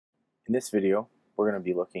In this video, we're going to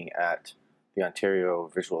be looking at the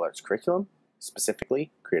Ontario Visual Arts curriculum,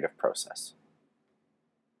 specifically creative process.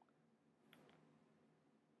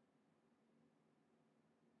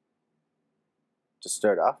 To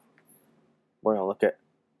start off, we're going to look at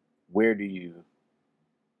where do you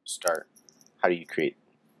start, how do you create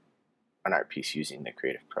an art piece using the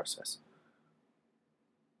creative process.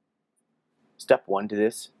 Step one to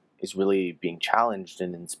this is really being challenged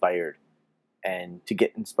and inspired. And to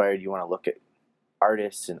get inspired, you want to look at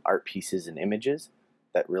artists and art pieces and images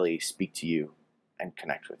that really speak to you and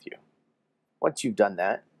connect with you. Once you've done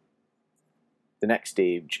that, the next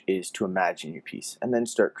stage is to imagine your piece and then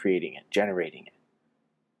start creating it, generating it.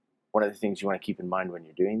 One of the things you want to keep in mind when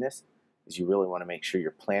you're doing this is you really want to make sure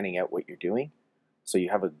you're planning out what you're doing so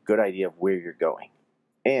you have a good idea of where you're going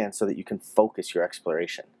and so that you can focus your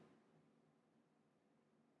exploration.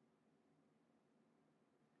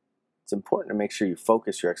 It's important to make sure you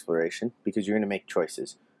focus your exploration because you're going to make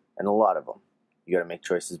choices, and a lot of them. You got to make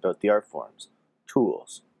choices about the art forms,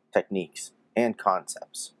 tools, techniques, and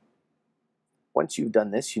concepts. Once you've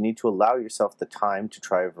done this, you need to allow yourself the time to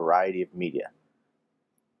try a variety of media.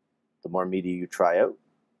 The more media you try out,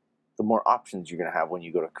 the more options you're going to have when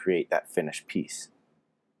you go to create that finished piece.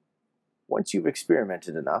 Once you've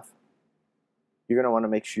experimented enough, you're going to want to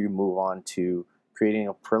make sure you move on to creating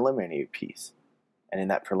a preliminary piece. And in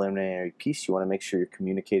that preliminary piece, you want to make sure you're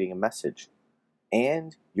communicating a message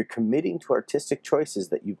and you're committing to artistic choices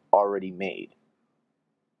that you've already made.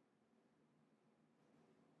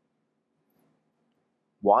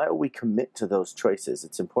 While we commit to those choices,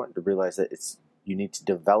 it's important to realize that you need to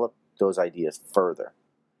develop those ideas further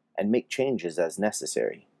and make changes as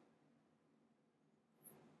necessary.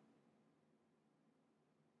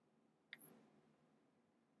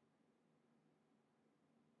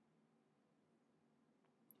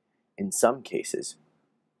 In some cases,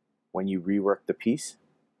 when you rework the piece,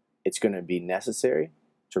 it's going to be necessary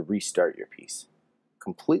to restart your piece,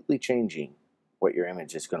 completely changing what your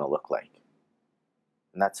image is going to look like.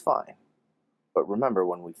 And that's fine. But remember,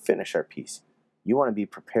 when we finish our piece, you want to be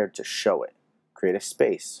prepared to show it. Create a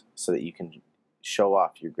space so that you can show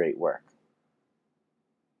off your great work.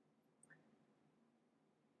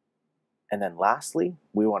 And then lastly,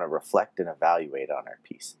 we want to reflect and evaluate on our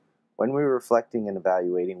piece. When we're reflecting and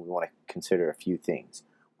evaluating, we want to consider a few things.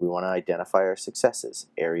 We want to identify our successes,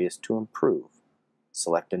 areas to improve,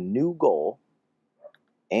 select a new goal,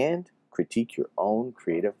 and critique your own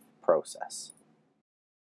creative process.